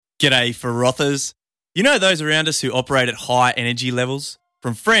G'day, Frothers. You know those around us who operate at high energy levels?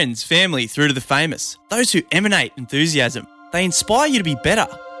 From friends, family, through to the famous. Those who emanate enthusiasm. They inspire you to be better.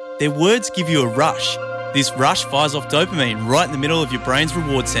 Their words give you a rush. This rush fires off dopamine right in the middle of your brain's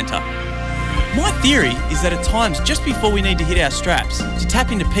reward centre. My theory is that at times, just before we need to hit our straps, to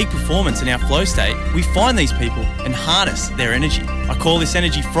tap into peak performance in our flow state, we find these people and harness their energy. I call this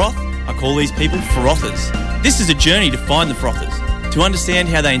energy froth. I call these people frothers. This is a journey to find the frothers, to understand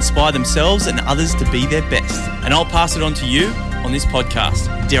how they inspire themselves and others to be their best. And I'll pass it on to you on this podcast,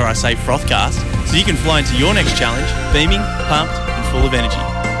 dare I say Frothcast, so you can fly into your next challenge, beaming, pumped, and full of energy.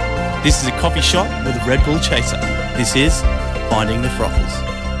 This is a coffee shop with a Red Bull chaser. This is Finding the Frothers.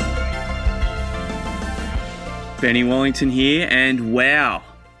 Benny Wallington here, and wow,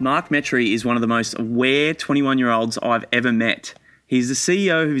 Mark Metry is one of the most aware 21-year-olds I've ever met. He's the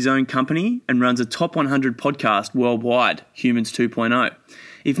CEO of his own company and runs a top 100 podcast worldwide, Humans 2.0.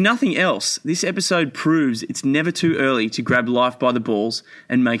 If nothing else, this episode proves it's never too early to grab life by the balls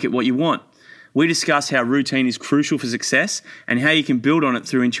and make it what you want. We discuss how routine is crucial for success and how you can build on it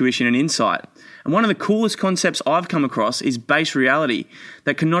through intuition and insight. And one of the coolest concepts I've come across is base reality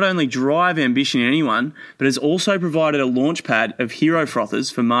that can not only drive ambition in anyone, but has also provided a launchpad of hero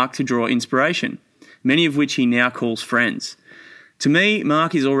frothers for Mark to draw inspiration, many of which he now calls friends. To me,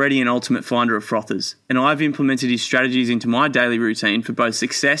 Mark is already an ultimate finder of frothers, and I've implemented his strategies into my daily routine for both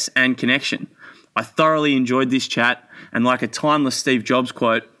success and connection. I thoroughly enjoyed this chat, and like a timeless Steve Jobs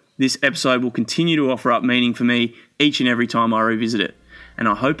quote, this episode will continue to offer up meaning for me each and every time I revisit it. And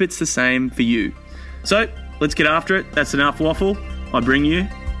I hope it's the same for you. So, let's get after it. That's enough waffle. I bring you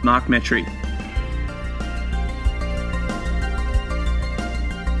Mark Metry.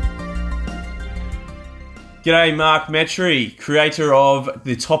 G'day, Mark Metry, creator of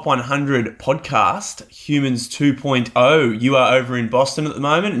the Top 100 podcast, Humans 2.0. You are over in Boston at the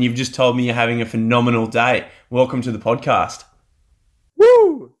moment, and you've just told me you're having a phenomenal day. Welcome to the podcast.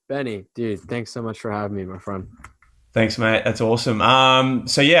 Woo! Benny, dude, thanks so much for having me, my friend. Thanks, mate. That's awesome.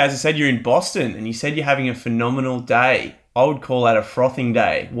 So yeah, as I said, you're in Boston, and you said you're having a phenomenal day. I would call that a frothing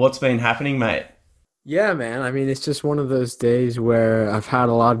day. What's been happening, mate? Yeah, man. I mean, it's just one of those days where I've had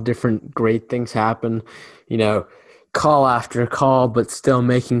a lot of different great things happen. You know, call after call, but still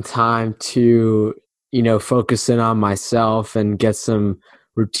making time to, focus in on myself and get some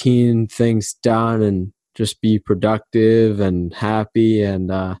routine things done and just be productive and happy and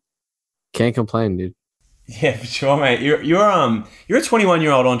can't complain, dude. Yeah, for sure, mate. You're a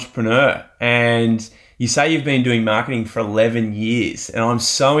 21-year-old entrepreneur, and you say you've been doing marketing for 11 years, and I'm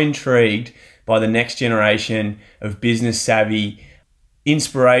so intrigued by the next generation of business savvy,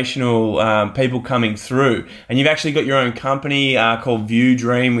 inspirational people coming through. And you've actually got your own company called View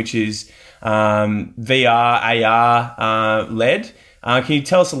Dream, which is VR, AR led. Can you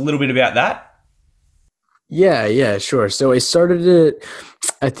tell us a little bit about that? Yeah, sure. So I started it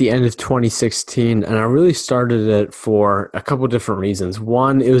at the end of 2016, and I really started it for a couple different reasons.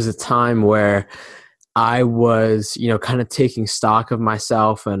 One, it was a time where I was, kind of taking stock of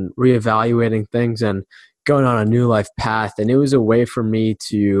myself and reevaluating things and going on a new life path. And it was a way for me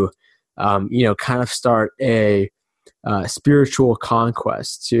to, kind of start a spiritual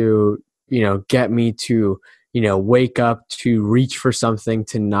conquest to, get me to, wake up, to reach for something,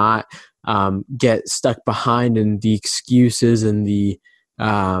 to not get stuck behind in the excuses and the,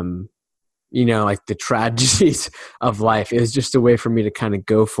 like the tragedies of life. It was just a way for me to kind of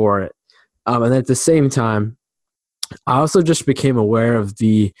go for it. And at the same time, I also just became aware of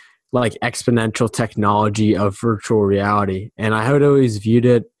the exponential technology of virtual reality. And I had always viewed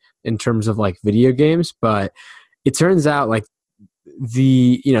it in terms of video games, but it turns out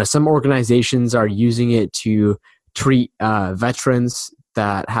some organizations are using it to treat veterans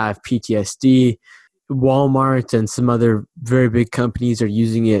that have PTSD. Walmart and some other very big companies are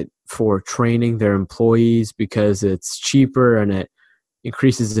using it for training their employees because it's cheaper and it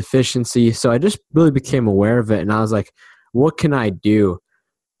increases efficiency. So I just really became aware of it, and I was like, what can I do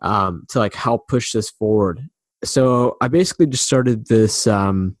to help push this forward? So I basically just started this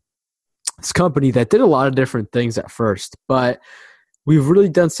this company that did a lot of different things at first, but we've really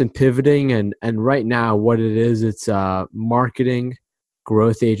done some pivoting, and right now what it is, it's a marketing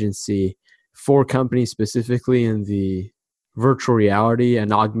growth agency for companies specifically in the virtual reality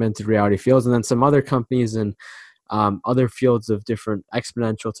and augmented reality fields, and then some other companies in other fields of different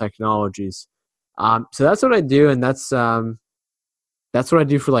exponential technologies. So that's what I do, and that's what I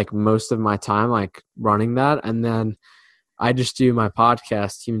do for most of my time, running that, and then I just do my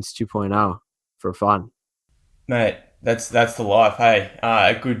podcast, Humans 2.0, for fun. Mate, that's the life, hey.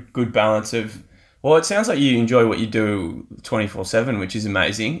 A good balance of Well, it sounds like you enjoy what you do 24/7, which is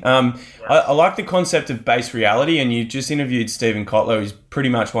amazing. I like the concept of base reality, and you just interviewed Stephen Kotler, who's pretty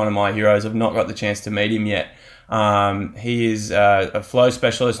much one of my heroes. I've not got the chance to meet him yet. He is a flow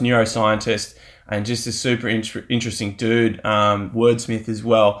specialist, neuroscientist, and just a super interesting dude, wordsmith as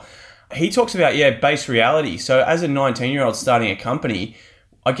well. He talks about, base reality. So as a 19-year-old starting a company,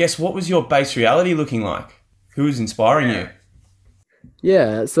 I guess what was your base reality looking like? Who was inspiring you?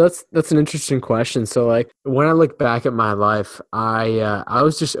 Yeah, so that's an interesting question. So like when I look back at my life, I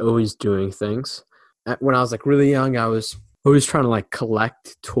was just always doing things. When I was like really young, I was always trying to like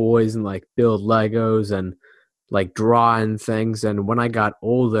collect toys and like build Legos and like draw and things. And when I got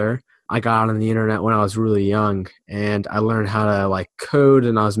older, I got on the internet when I was really young, and I learned how to like code,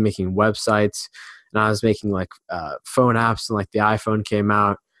 and I was making websites, and I was making like phone apps, and like the iPhone came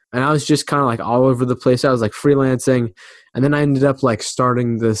out, and I was just kind of like all over the place. I was like freelancing, and then I ended up like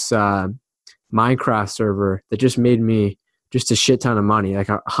starting this Minecraft server that just made me just a shit ton of money, like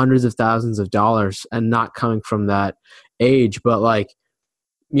hundreds of thousands of dollars, and not coming from that age. But like,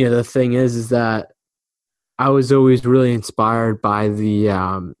 the thing is that I was always really inspired by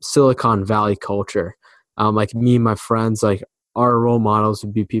the Silicon Valley culture. Like me and my friends, like our role models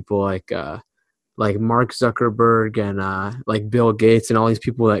would be people like Mark Zuckerberg and like Bill Gates and all these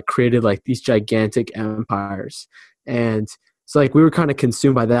people that created like these gigantic empires. And so like we were kind of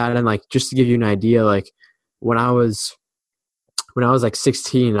consumed by that. And like just to give you an idea, like when I was like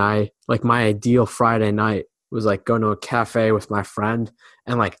 16, I like my ideal Friday night was like going to a cafe with my friend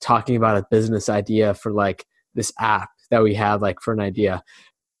and like talking about a business idea for like this app that we had like for an idea.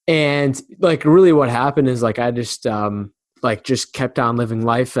 And like really what happened is like I just just kept on living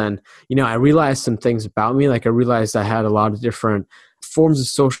life. And I realized some things about me. Like I realized I had a lot of different forms of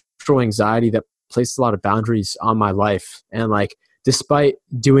social anxiety that placed a lot of boundaries on my life. And like despite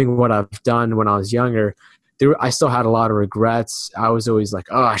doing what I've done when I was younger, I still had a lot of regrets. I was always like,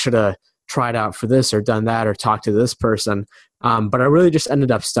 oh, I should have tried out for this or done that or talked to this person. But I really just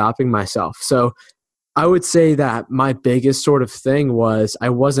ended up stopping myself. So I would say that my biggest sort of thing was I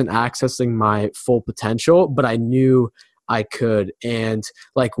wasn't accessing my full potential, but I knew I could. And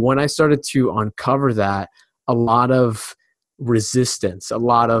like when I started to uncover that, a lot of resistance, a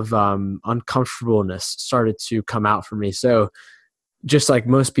lot of uncomfortableness started to come out for me. So just like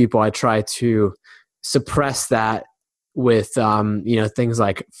most people, I try to suppress that with things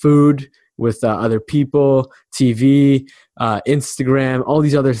like food, with other people, TV, Instagram, all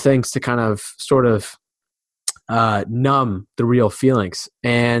these other things to kind of sort of numb the real feelings.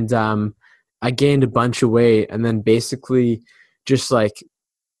 And I gained a bunch of weight, and then basically just like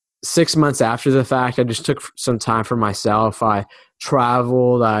 6 months after the fact, I just took some time for myself. I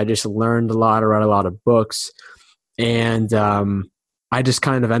traveled, I just learned a lot, I read a lot of books, and I just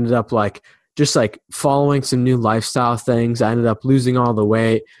kind of ended up like just like following some new lifestyle things. I ended up losing all the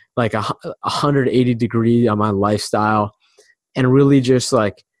weight, like 180 degree on my lifestyle, and really just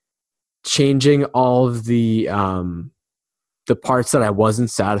like changing all of the parts that I wasn't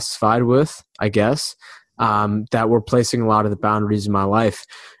satisfied with, I guess, that were placing a lot of the boundaries in my life.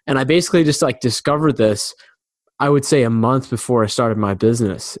 And I basically just like discovered this, I would say a month before I started my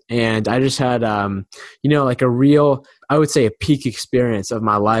business. And I just had, like a real, I would say a peak experience of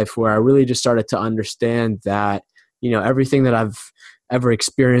my life where I really just started to understand that, everything that I've ever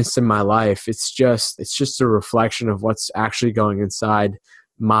experienced in my life, it's just a reflection of what's actually going inside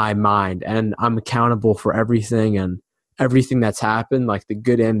my mind. And I'm accountable for everything and everything that's happened, like the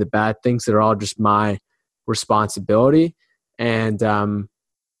good and the bad things, that are all just my responsibility. And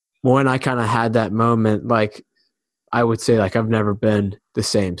when I kind of had that moment, like I would say like I've never been the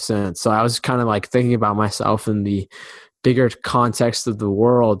same since. So I was kind of like thinking about myself in the bigger context of the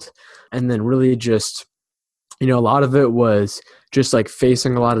world. And then really just, a lot of it was just like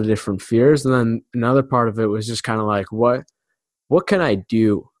facing a lot of different fears. And then another part of it was just kind of like, what can I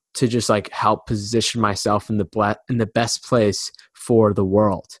do to just like help position myself in the best place for the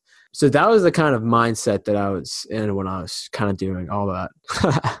world? So that was the kind of mindset that I was in when I was kind of doing all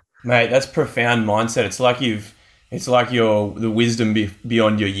that. Mate, that's profound mindset. It's like the wisdom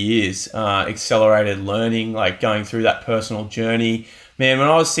beyond your years, accelerated learning, like going through that personal journey. Man, when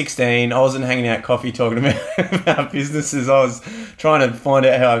I was 16, I wasn't hanging out coffee talking about businesses. I was trying to find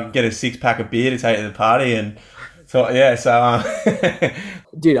out how I could get a 6-pack of beer to take to the party. And so,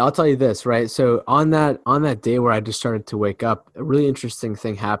 Dude, I'll tell you this, right? So on that day where I just started to wake up, a really interesting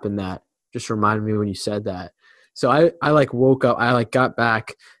thing happened that just reminded me when you said that. So I like woke up, I like got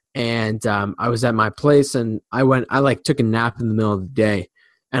back, and I was at my place, and I like took a nap in the middle of the day.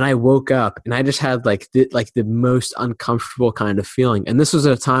 And I woke up and I just had like the most uncomfortable kind of feeling. And this was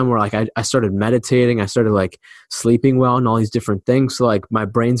at a time where like I started meditating, I started like sleeping well and all these different things. So like my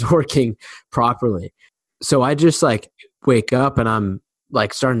brain's working properly. So I just like wake up and I'm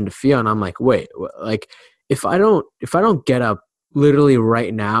like starting to feel, and I'm like, wait, like if I don't get up literally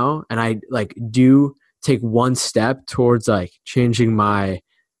right now and I like do take one step towards like turning my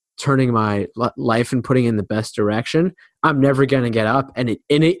life and putting in the best direction, I'm never going to get up. And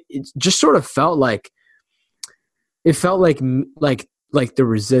it just sort of felt like the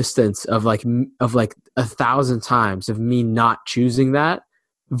resistance of like 1,000 times of me not choosing that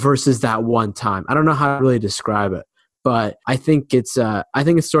versus that one time. I don't know how to really describe it, but I think it's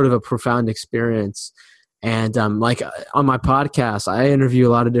sort of a profound experience. And like on my podcast, I interview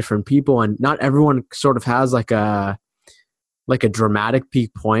a lot of different people, and not everyone sort of has like a dramatic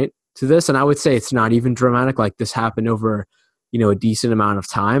peak point to this. And I would say it's not even dramatic. Like this happened over, a decent amount of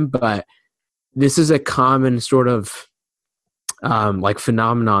time, but this is a common sort of like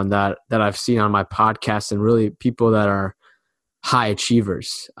phenomenon that I've seen on my podcast, and really people that are high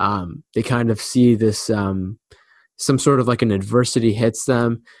achievers. They kind of see this, some sort of like an adversity hits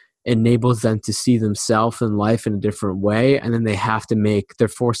them, enables them to see themselves in life in a different way. And then they're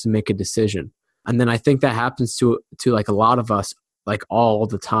forced to make a decision. And then I think that happens to like a lot of us, like all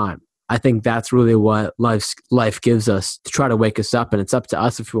the time. I think that's really what life gives us, to try to wake us up. And it's up to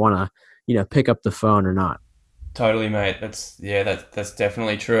us if we want to, pick up the phone or not. Totally, mate. That's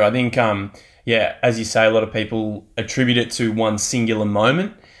definitely true. I think, as you say, a lot of people attribute it to one singular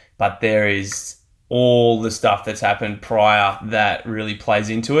moment, but there is all the stuff that's happened prior that really plays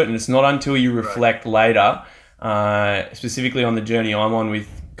into it. And it's not until you reflect later, specifically on the journey I'm on with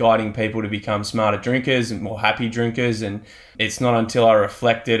guiding people to become smarter drinkers and more happy drinkers. And it's not until I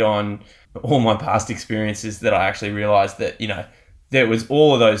reflected on all my past experiences that I actually realized that, there was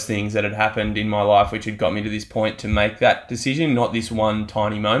all of those things that had happened in my life which had got me to this point to make that decision, not this one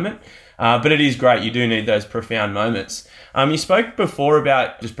tiny moment. But it is great. You do need those profound moments. You spoke before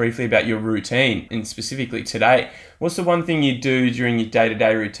just briefly about your routine, and specifically today. What's the one thing you do during your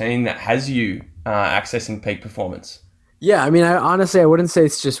day-to-day routine that has you accessing peak performance? Yeah, I mean, I wouldn't say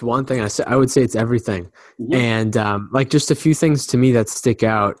it's just one thing. I would say it's everything. Mm-hmm. And like just a few things to me that stick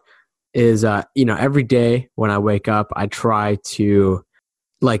out is, every day when I wake up, I try to,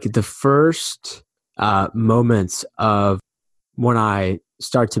 like the first moments of when I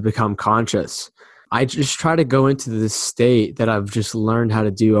start to become conscious, I just try to go into this state that I've just learned how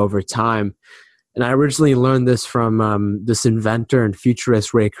to do over time. And I originally learned this from this inventor and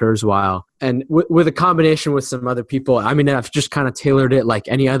futurist Ray Kurzweil. And with a combination with some other people, I mean, I've just kind of tailored it like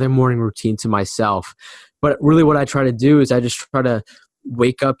any other morning routine to myself. But really what I try to do is I just try to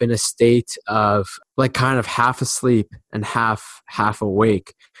wake up in a state of like kind of half asleep and half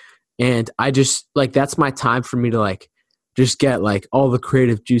awake. And I just like, that's my time for me to like just get like all the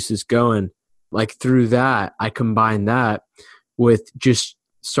creative juices going. Like through that, I combine that with just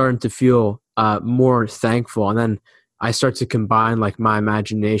starting to feel more thankful. And then I start to combine like my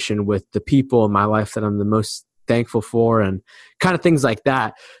imagination with the people in my life that I'm the most thankful for, and kind of things like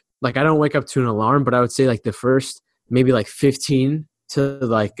that. Like I don't wake up to an alarm, but I would say like the first maybe like 15 to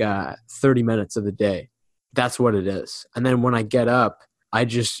like 30 minutes of the day, that's what it is. And then when I get up, I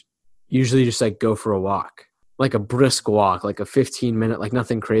just usually just like go for a walk, like a brisk walk, like a 15-minute, like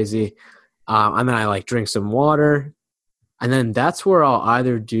nothing crazy. And then I like drink some water. And then that's where I'll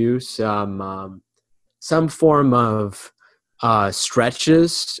either do some form of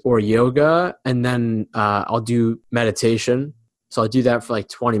stretches or yoga, and then I'll do meditation. So I'll do that for like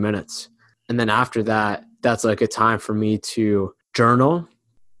 20 minutes. And then after that, that's like a time for me to journal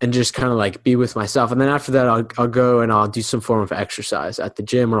and just kind of like be with myself. And then after that, I'll go and I'll do some form of exercise at the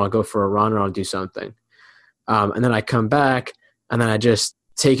gym, or I'll go for a run, or I'll do something. And then I come back and then I just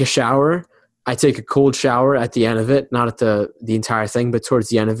take a shower. I take a cold shower at the end of it, not at the entire thing, but towards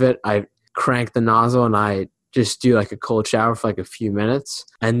the end of it, I crank the nozzle and I just do like a cold shower for like a few minutes.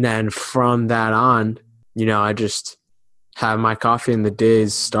 And then from that on, I just have my coffee and the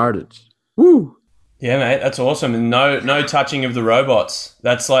day's started. Woo! Yeah, mate, that's awesome. And no touching of the robots.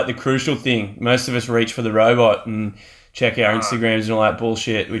 That's like the crucial thing. Most of us reach for the robot and check our Instagrams and all that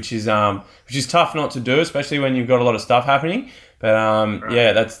bullshit, which is tough not to do, especially when you've got a lot of stuff happening. But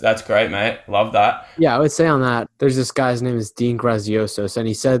yeah, that's great, mate. Love that. Yeah, I would say on that, there's this guy's name is Dean Graziosos, and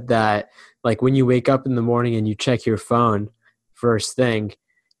he said that like when you wake up in the morning and you check your phone first thing,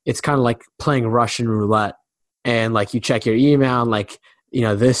 it's kind of like playing Russian roulette. And like you check your email and like,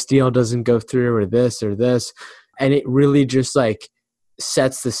 this deal doesn't go through, or this or this. And it really just like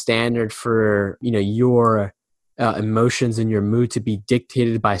sets the standard for, your emotions and your mood to be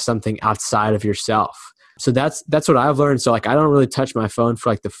dictated by something outside of yourself. So that's what I've learned. So like I don't really touch my phone for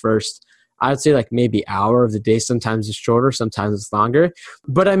like the first, I would say like maybe hour of the day. Sometimes it's shorter, sometimes it's longer.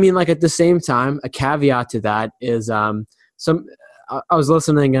 But I mean, like at the same time, a caveat to that is I was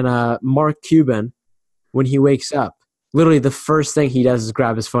listening to Mark Cuban when he wakes up. Literally the first thing he does is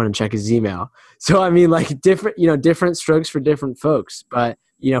grab his phone and check his email. So I mean, like different strokes for different folks. But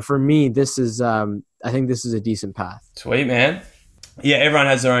for me, this is I think this is a decent path. Sweet, man. Yeah, everyone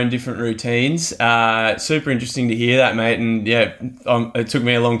has their own different routines. Super interesting to hear that, mate. And yeah, it took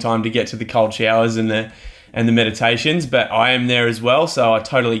me a long time to get to the cold showers and the meditations, but I am there as well, so I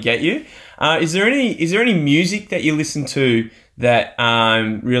totally get you. Is there any music that you listen to that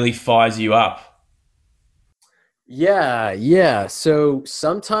really fires you up? Yeah. So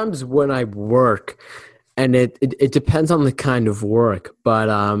sometimes when I work, and it depends on the kind of work, but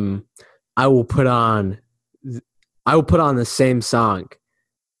I will put on the same song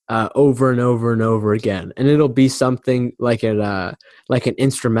over and over and over again, and it'll be something like an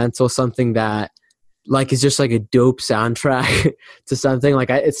instrumental, something that like is just like a dope soundtrack to something. Like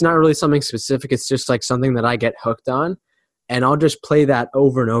it's not really something specific. It's just like something that I get hooked on, and I'll just play that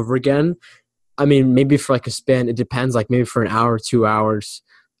over and over again. I mean, maybe for like a span, it depends, like maybe for an hour, 2 hours.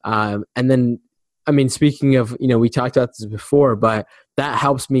 And then, I mean, speaking of, we talked about this before, but that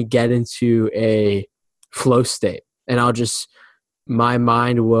helps me get into a flow state. And my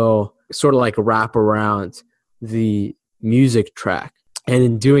mind will sort of like wrap around the music track. And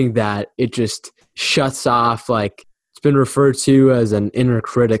in doing that, it just shuts off, like it's been referred to as an inner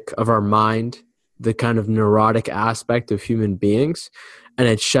critic of our mind, the kind of neurotic aspect of human beings. And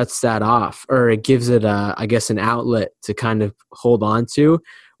it shuts that off, or it gives it an outlet to kind of hold on to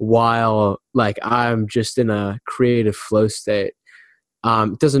while like I'm just in a creative flow state.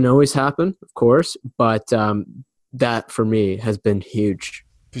 It doesn't always happen, of course, but that for me has been huge.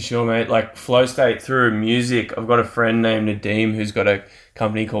 For sure, mate. Like flow state through music. I've got a friend named Nadeem who's got a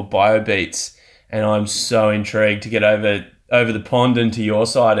company called BioBeats, and I'm so intrigued to get over the pond and to your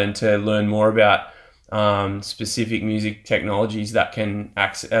side and to learn more about specific music technologies that can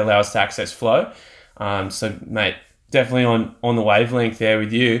allow us to access flow. So, mate, definitely on the wavelength there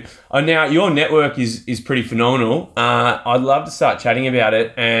with you. Now, your network is pretty phenomenal. I'd love to start chatting about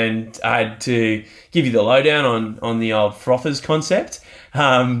it, and I had to give you the lowdown on the old frothers concept.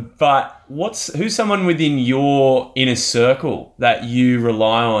 But who's someone within your inner circle that you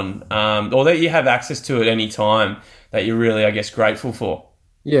rely on, or that you have access to at any time that you're really, I guess, grateful for?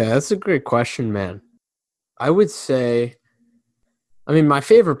 Yeah, that's a great question, man. I would say, my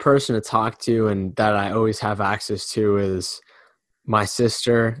favorite person to talk to and that I always have access to is my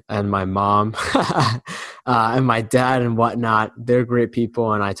sister and my mom and my dad and whatnot. They're great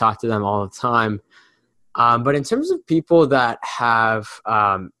people, and I talk to them all the time. But in terms of people that have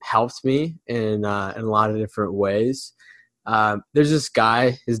helped me in a lot of different ways, there's this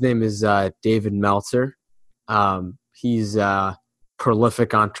guy. His name is David Meltzer. He's a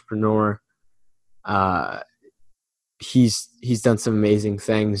prolific entrepreneur. He's done some amazing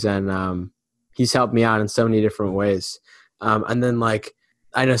things, and he's helped me out in so many different ways. And then like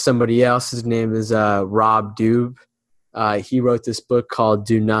I know somebody else. His name is Rob Dube. He wrote this book called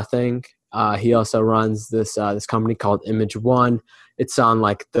Do Nothing. He also runs this company called Image One. It's on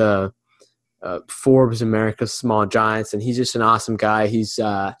like the Forbes America's Small Giants, and he's just an awesome guy. He's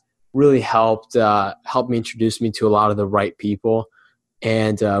really helped me introduce me to a lot of the right people,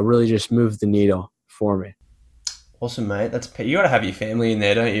 and really just moved the needle for me. Awesome, mate. You got to have your family in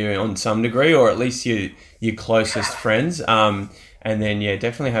there, don't you, on some degree, or at least your closest friends. And then, yeah,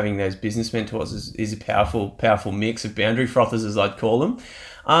 definitely having those business mentors is a powerful mix of boundary frothers, as I'd call them.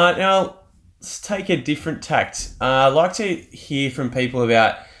 Now, let's take a different tact. I'd like to hear from people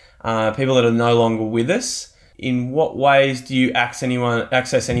about people that are no longer with us. In what ways do you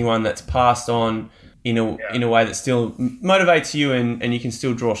access anyone that's passed on in a way that still motivates you and you can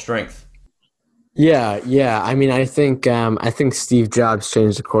still draw strength? Yeah. I think Steve Jobs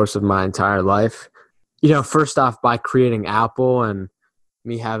changed the course of my entire life. First off, by creating Apple and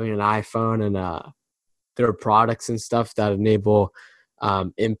me having an iPhone and their products and stuff that enable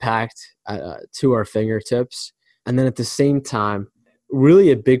impact to our fingertips. And then at the same time,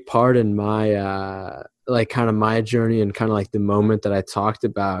 really a big part in my kind of my journey and kind of like the moment that I talked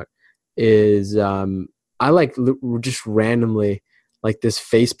about is I just randomly like this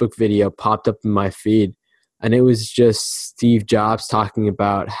Facebook video popped up in my feed, and it was just Steve Jobs talking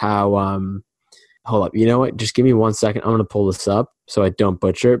about how hold up, you know what, just give me 1 second, I'm going to pull this up so I don't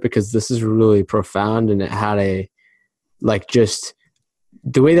butcher it, because this is really profound, and it had just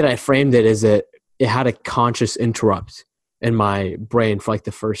the way that I framed it is it had a conscious interrupt in my brain for like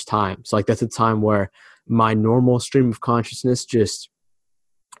the first time. So like that's a time where my normal stream of consciousness just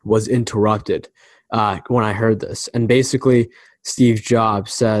was interrupted when I heard this. And basically, Steve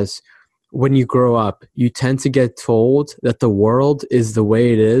Jobs says, when you grow up, you tend to get told that the world is the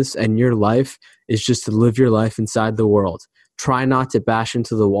way it is and your life is just to live your life inside the world. Try not to bash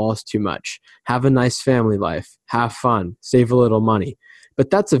into the walls too much. Have a nice family life. Have fun. Save a little money.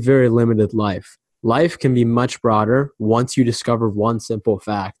 But that's a very limited life. Life can be much broader once you discover one simple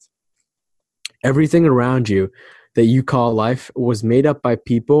fact. Everything around you that you call life was made up by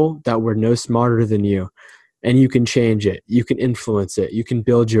people that were no smarter than you. And you can change it. You can influence it. You can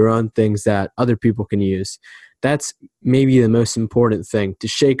build your own things that other people can use. That's maybe the most important thing, to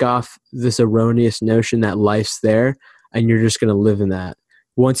shake off this erroneous notion that life's there and you're just going to live in that.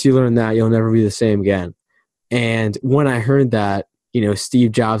 Once you learn that, you'll never be the same again. And when I heard that,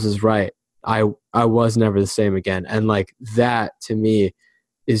 Steve Jobs is right. I was never the same again. And like that to me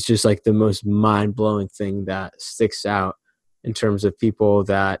is just like the most mind-blowing thing that sticks out in terms of people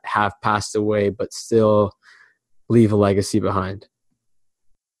that have passed away but still leave a legacy behind.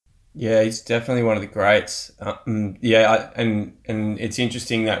 Yeah, he's definitely one of the greats. And it's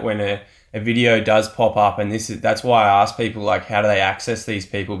interesting that when a video does pop up, and that's why I ask people, like, how do they access these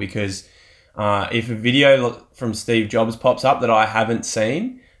people? Because if a video from Steve Jobs pops up that I haven't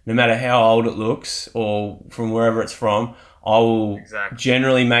seen, no matter how old it looks or from wherever it's from, I will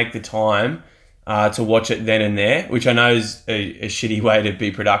generally make the time to watch it then and there, which I know is a shitty way to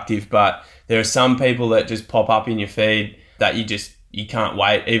be productive, but there are some people that just pop up in your feed that you can't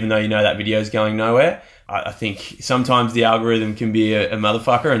wait, even though you know that video is going nowhere. I think sometimes the algorithm can be a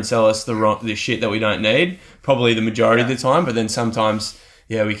motherfucker and sell us the shit that we don't need, probably the majority of the time, but then sometimes,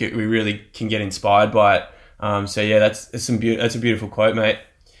 we really can get inspired by it. That's a beautiful quote, mate.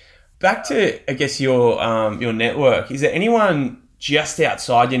 Back to, I guess, your network. Is there anyone just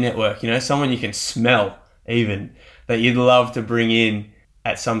outside your network, someone you can smell even, that you'd love to bring in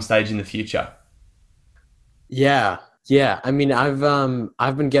at some stage in the future? Yeah. I mean, I've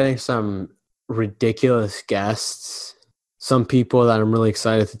been getting some ridiculous guests, some people that I'm really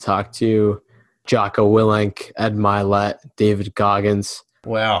excited to talk to: Jocko Willink, Ed Milet, David Goggins.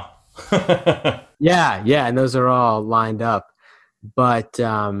 Wow. Yeah, and those are all lined up. But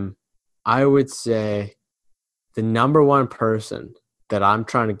I would say the number one person that I'm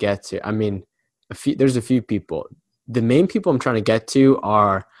trying to get to, I mean, there's a few people. The main people I'm trying to get to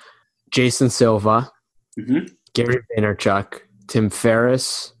are Jason Silva, Gary Vaynerchuk, Tim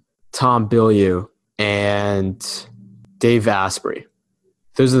Ferriss, Tom Bilyeu, and Dave Asprey.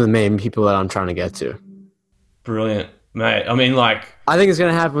 Those are the main people that I'm trying to get to. Brilliant, mate. I mean, like, I think it's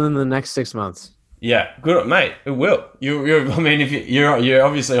going to happen within the next 6 months. Yeah, good, mate. It will. I mean, if you're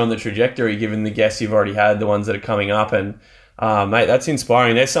obviously on the trajectory, given the guests you've already had, the ones that are coming up, and mate, that's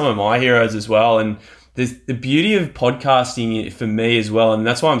inspiring. They're some of my heroes as well, and there's the beauty of podcasting for me as well, and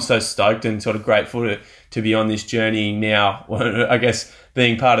that's why I'm so stoked and sort of grateful to be on this journey now. I guess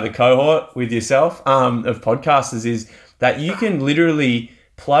being part of the cohort with yourself of podcasters is that you can literally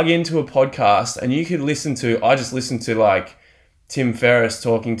plug into a podcast and you could listen to. I just listened to like Tim Ferriss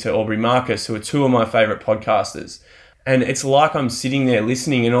talking to Aubrey Marcus, who are two of my favorite podcasters. And it's like I'm sitting there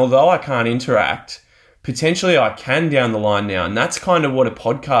listening, and although I can't interact, potentially I can down the line now. And that's kind of what a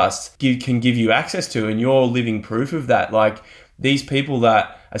podcast can give you access to, and you're living proof of that. Like, these people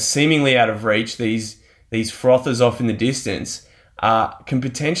that are seemingly out of reach, these frothers off in the distance, can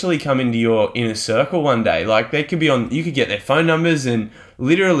potentially come into your inner circle one day. Like, they could you could get their phone numbers, and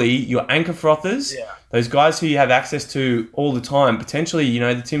literally your anchor frothers, those guys who you have access to all the time, potentially,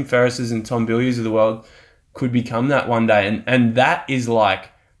 the Tim Ferrisses and Tom Bilyeus of the world could become that one day. And that is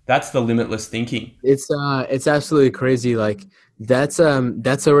that's the limitless thinking. It's absolutely crazy. Like, that's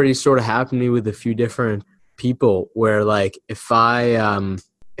already sort of happened to me with a few different people, where like if I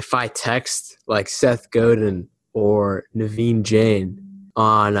text like Seth Godin or Naveen Jain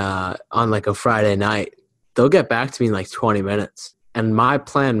on like a Friday night, they'll get back to me in like 20 minutes. And my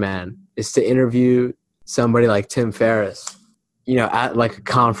plan, man, is to interview somebody like Tim Ferriss, at like a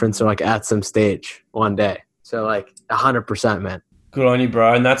conference or like at some stage one day. So like 100%, man. Good on you,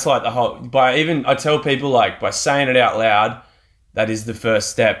 bro. And that's like I tell people, like, by saying it out loud, that is the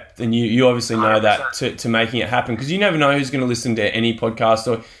first step. And you obviously know 100%. That to making it happen, because you never know who's going to listen to any podcast,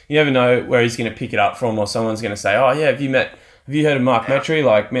 or you never know where he's going to pick it up from, or someone's going to say, oh yeah, have you heard of Mark Metry?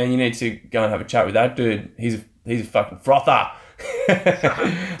 Like, man, you need to go and have a chat with that dude. He's a fucking frother.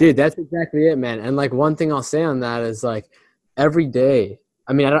 Dude, that's exactly it, man. And like, one thing I'll say on that is, like, every day,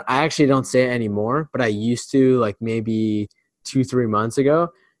 I mean, I actually don't say it anymore, but I used to, like, maybe 2-3 months ago.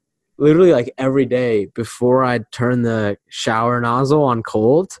 literally like every day before I turn the shower nozzle on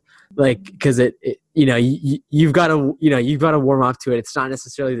cold, like, because you've got to warm up to it. It's not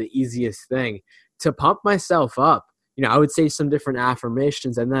necessarily the easiest thing to pump myself up. I would say some different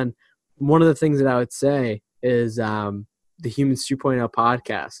affirmations, and then one of the things that I would say is the Humans 2.0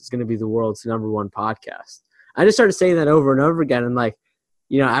 podcast is going to be the world's #1 podcast. I just started saying that over and over again, and like,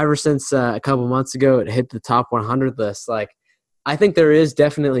 ever since a couple months ago it hit the top 100 list, like, I think there is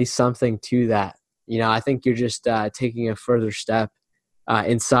definitely something to that. I think you're just taking a further step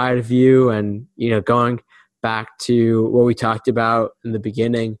inside of you, and going back to what we talked about in the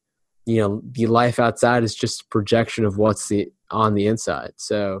beginning, the life outside is just a projection of what's on the inside.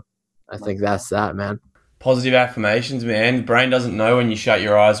 So I think that's that, man. Positive affirmations, man. The brain doesn't know when you shut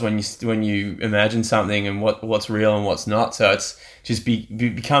your eyes, when you imagine something, and what's real and what's not. So it's just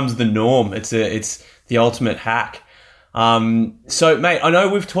becomes the norm. It's the ultimate hack. So mate, I know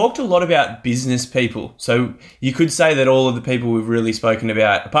we've talked a lot about business people. So you could say that all of the people we've really spoken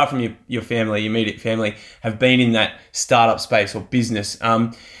about, apart from your family, your immediate family, have been in that startup space or business.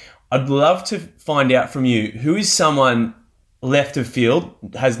 I'd love to find out from you, who is someone left of field,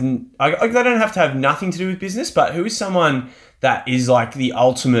 they don't have to have nothing to do with business, but who is someone that is like the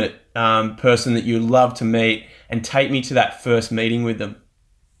ultimate person that you'd love to meet, and take me to that first meeting with them?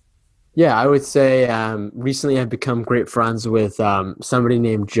 Yeah, I would say recently I've become great friends with somebody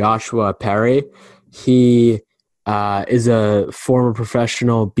named Joshua Perry. He is a former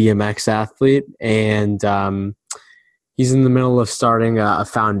professional BMX athlete, and he's in the middle of starting a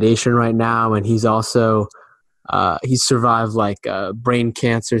foundation right now, and he's also he's survived like brain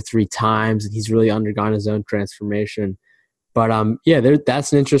cancer 3 times, and he's really undergone his own transformation. But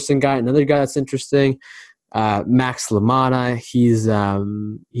that's an interesting guy. Another guy that's interesting, Max LaManna. He's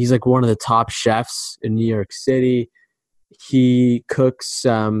like one of the top chefs in New York City. He cooks. He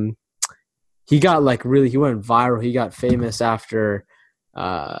went viral. He got famous after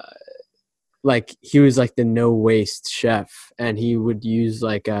like he was like the no waste chef, and he would use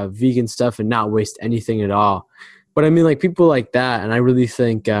like vegan stuff and not waste anything at all. But I mean, like, people like that, and I really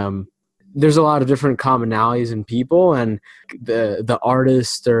think there's a lot of different commonalities in people, and the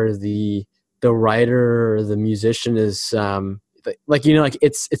artist or the writer or the musician is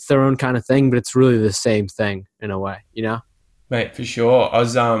it's their own kind of thing, but it's really the same thing in a way, Mate, for sure. I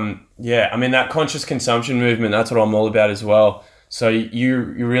was that conscious consumption movement, that's what I'm all about as well. So you're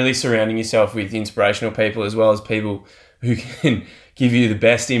really surrounding yourself with inspirational people, as well as people who can give you the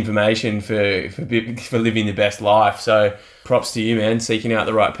best information for living the best life. So props to you, man, seeking out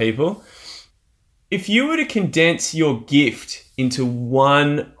the right people. If you were to condense your gift into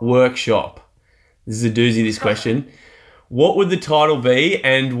one workshop, this is a doozy, this question, what would the title be,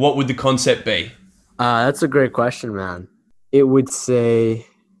 and what would the concept be? That's a great question, man. I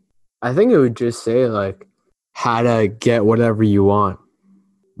think it would just say like, how to get whatever you want.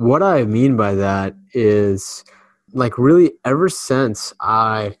 What I mean by that is, like, really ever since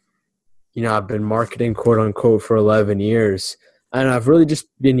I've been marketing, quote unquote, for 11 years, and I've really just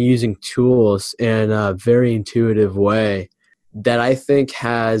been using tools in a very intuitive way that I think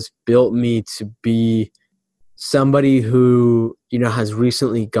has built me to be somebody who, has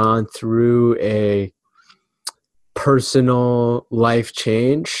recently gone through a personal life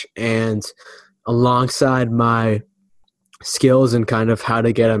change, and alongside my skills and kind of how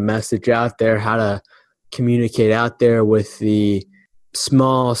to get a message out there, how to communicate out there with the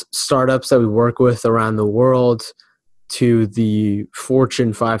small startups that we work with around the world to the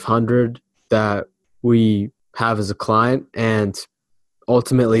Fortune 500 that we have as a client. And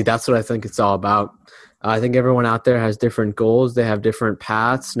ultimately, that's what I think it's all about. I think everyone out there has different goals. They have different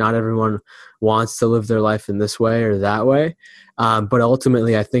paths. Not everyone wants to live their life in this way or that way. But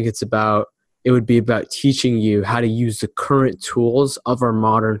ultimately, I think it would be about teaching you how to use the current tools of our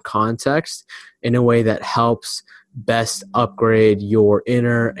modern context in a way that helps best upgrade your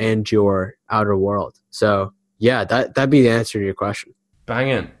inner and your outer world. So yeah, that'd be the answer to your question.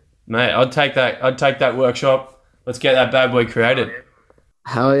 Banging. Mate, I'd take that workshop. Let's get that bad boy created.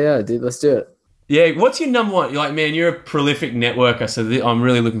 Hell yeah, dude. Let's do it. Yeah, what's your number one? Like, man, you're a prolific networker, so I'm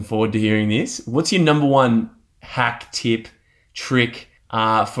really looking forward to hearing this. What's your number one hack, tip, trick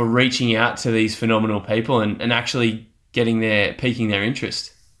for reaching out to these phenomenal people and actually piquing their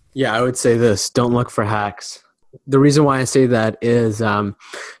interest? Yeah, I would say this: don't look for hacks. The reason why I say that is, I've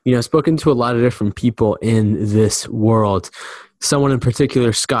spoken to a lot of different people in this world. Someone in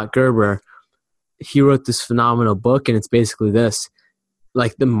particular, Scott Gerber, he wrote this phenomenal book, and it's basically this.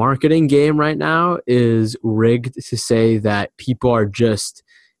 Like, the marketing game right now is rigged to say that people are just,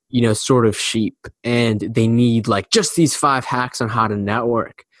 sort of sheep, and they need like just these 5 hacks on how to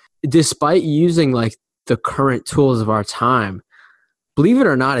network. despite using like the current tools of our time, believe it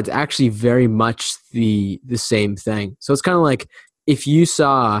or not, it's actually very much the same thing. So it's kind of like if you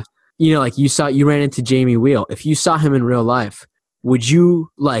saw, you ran into Jamie Wheal. If you saw him in real life, would you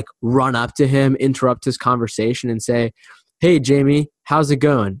like run up to him, interrupt his conversation and say, "Hey, Jamie, how's it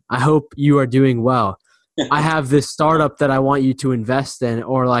going? I hope you are doing well. I have this startup that I want you to invest in,"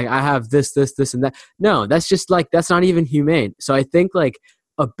 or like, "I have this, and that." No, that's just like, that's not even humane. So I think like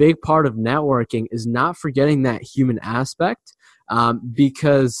a big part of networking is not forgetting that human aspect,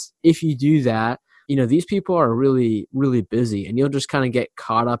 because if you do that, these people are really, really busy, and you'll just kind of get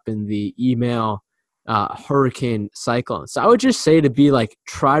caught up in the email hurricane cyclone. So I would just say to be like,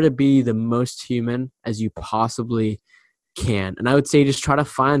 try to be the most human as you possibly can. And I would say just try to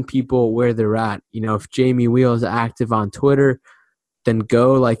find people where they're at. If Jamie Wheal is active on Twitter, then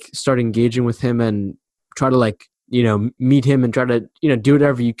go like start engaging with him and try to like, meet him and try to, do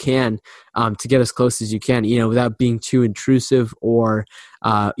whatever you can to get as close as you can, without being too intrusive or,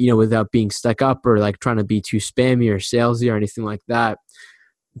 without being stuck up or like trying to be too spammy or salesy or anything like that.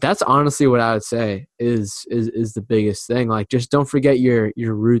 That's honestly what I would say is the biggest thing. Like, just don't forget your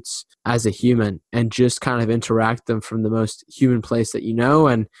roots as a human and just kind of interact them from the most human place that you know.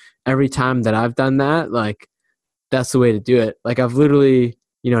 And every time that I've done that, like, that's the way to do it. Like, I've literally,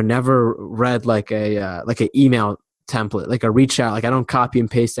 never read like a email template, like a reach out. Like, I don't copy and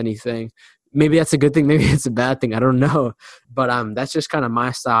paste anything. Maybe that's a good thing. Maybe it's a bad thing. I don't know. But that's just kind of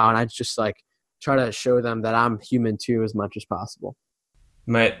my style. And I just like try to show them that I'm human too as much as possible.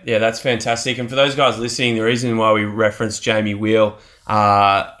 Mate, yeah, that's fantastic. And for those guys listening, the reason why we referenced Jamie Wheal,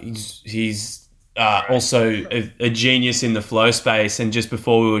 he's also a genius in the flow space. And just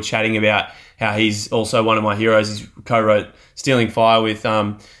before we were chatting about how he's also one of my heroes, he co-wrote Stealing Fire with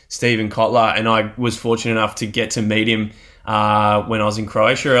Stephen Kotler, and I was fortunate enough to get to meet him when I was in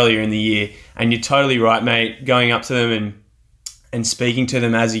Croatia earlier in the year. And you're totally right, mate, going up to them and speaking to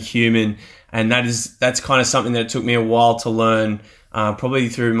them as a human. And that's kind of something that it took me a while to learn, probably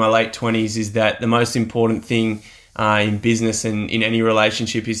through my late 20s, is that the most important thing in business and in any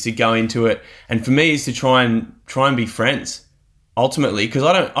relationship is to go into it. And for me, is to try and be friends ultimately, because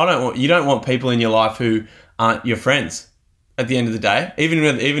you don't want people in your life who aren't your friends at the end of the day, even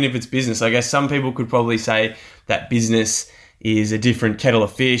if it's business. I guess some people could probably say that business is a different kettle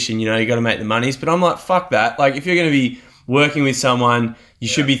of fish and, you got to make the monies. But I'm like, fuck that. Like, if you're going to be working with someone, you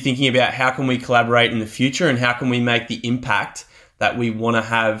should be thinking about how can we collaborate in the future and how can we make the impact that we want to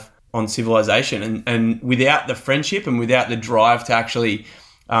have on civilization. And without the friendship and without the drive to actually,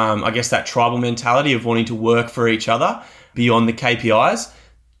 I guess, that tribal mentality of wanting to work for each other beyond the KPIs,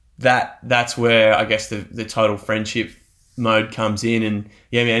 that's where I guess the total friendship mode comes in. And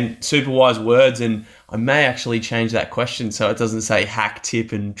yeah, man, super wise words. And I may actually change that question so it doesn't say hack,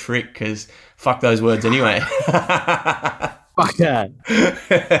 tip, and trick, because fuck those words anyway. Fuck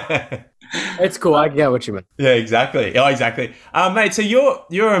that. It's cool. I get what you mean. Yeah, exactly. Oh, exactly. Mate, so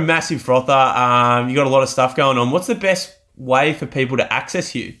you're a massive frother. You got a lot of stuff going on. What's the best way for people to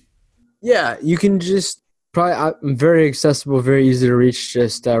access you? Yeah, you can just I'm very accessible, very easy to reach.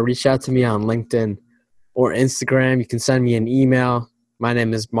 Just reach out to me on LinkedIn or Instagram. You can send me an email. My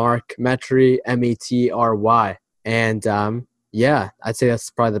name is Mark Metry, Matry. And yeah, I'd say that's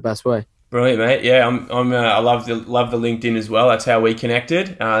probably the best way. Brilliant, mate. Yeah, I love the LinkedIn as well. That's how we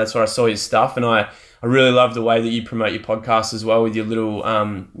connected. That's where I saw your stuff, and I really love the way that you promote your podcast as well with your little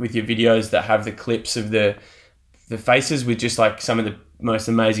with your videos that have the clips of the faces with just like some of the most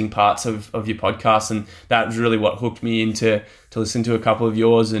amazing parts of your podcast, and that was really what hooked me into to listen to a couple of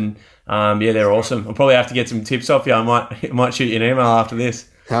yours. And yeah, they're awesome. I'll probably have to get some tips off you. I might shoot you an email after this.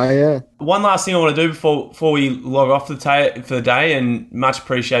 Oh, yeah. One last thing I want to do before we log off for the day, and much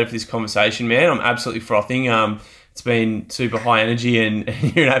appreciated for this conversation, man. I'm absolutely frothing. It's been super high energy, and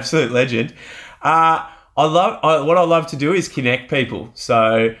you're an absolute legend. What I love to do is connect people.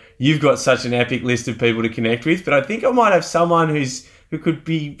 So you've got such an epic list of people to connect with, but I think I might have someone who could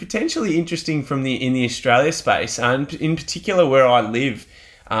be potentially interesting in the Australia space, and in particular where I live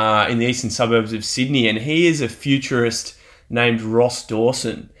in the eastern suburbs of Sydney, and he is a futurist named Ross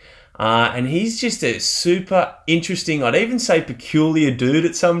Dawson. And he's just a super interesting, I'd even say peculiar dude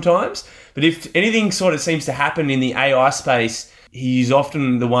at sometimes. But if anything sort of seems to happen in the AI space, he's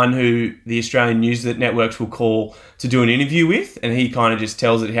often the one who the Australian news networks will call to do an interview with, and he kind of just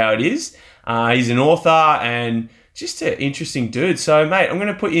tells it how it is. He's an author and just an interesting dude. So, mate, I'm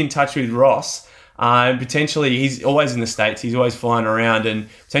going to put you in touch with Ross. Potentially, he's always in the States. He's always flying around, and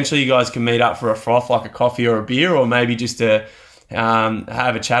potentially you guys can meet up for a froth, like a coffee or a beer, or maybe just to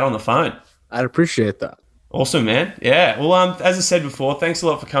have a chat on the phone. I'd appreciate that. Awesome, man. Yeah. Well, as I said before, thanks a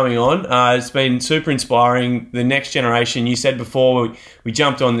lot for coming on. It's been super inspiring. The next generation, you said before we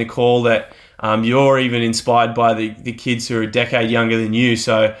jumped on the call that you're even inspired by the kids who are a decade younger than you.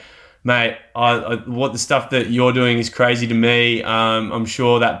 So, mate, what the stuff that you're doing is crazy to me. I'm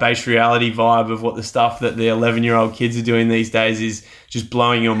sure that base reality vibe of what the stuff that the 11-year-old kids are doing these days is just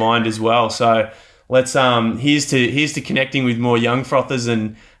blowing your mind as well. So let's here's to connecting with more young frothers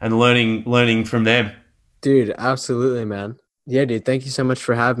and learning from them. Dude, absolutely, man. Yeah, dude, thank you so much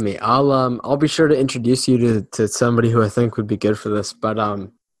for having me. I'll be sure to introduce you to somebody who I think would be good for this, but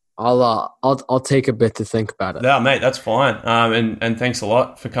I'll take a bit to think about it. Yeah, mate, that's fine. And thanks a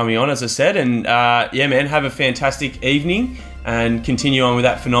lot for coming on, as I said. And yeah, man, have a fantastic evening and continue on with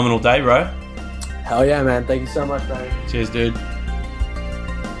that phenomenal day, bro. Hell yeah, man. Thank you so much, man. Cheers, dude.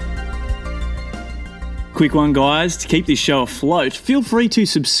 Quick one, guys. To keep this show afloat, feel free to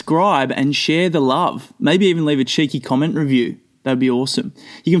subscribe and share the love. Maybe even leave a cheeky comment review. That'd be awesome.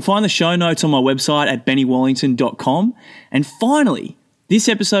 You can find the show notes on my website at bennywallington.com. And finally, this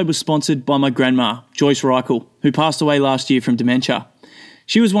episode was sponsored by my grandma, Joyce Reichel, who passed away last year from dementia.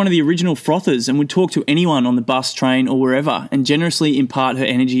 She was one of the original frothers and would talk to anyone on the bus, train, or wherever and generously impart her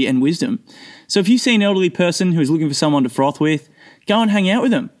energy and wisdom. So if you see an elderly person who is looking for someone to froth with, go and hang out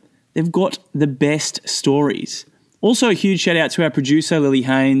with them. They've got the best stories. Also, a huge shout out to our producer, Lily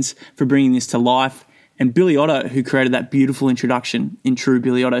Haynes, for bringing this to life, and Billy Otto, who created that beautiful introduction in true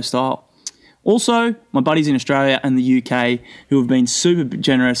Billy Otto style. Also, my buddies in Australia and the UK who have been super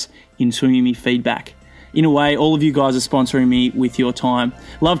generous in swinging me feedback. In a way, all of you guys are sponsoring me with your time.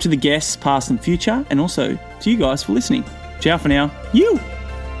 Love to the guests, past and future, and also to you guys for listening. Ciao for now. You!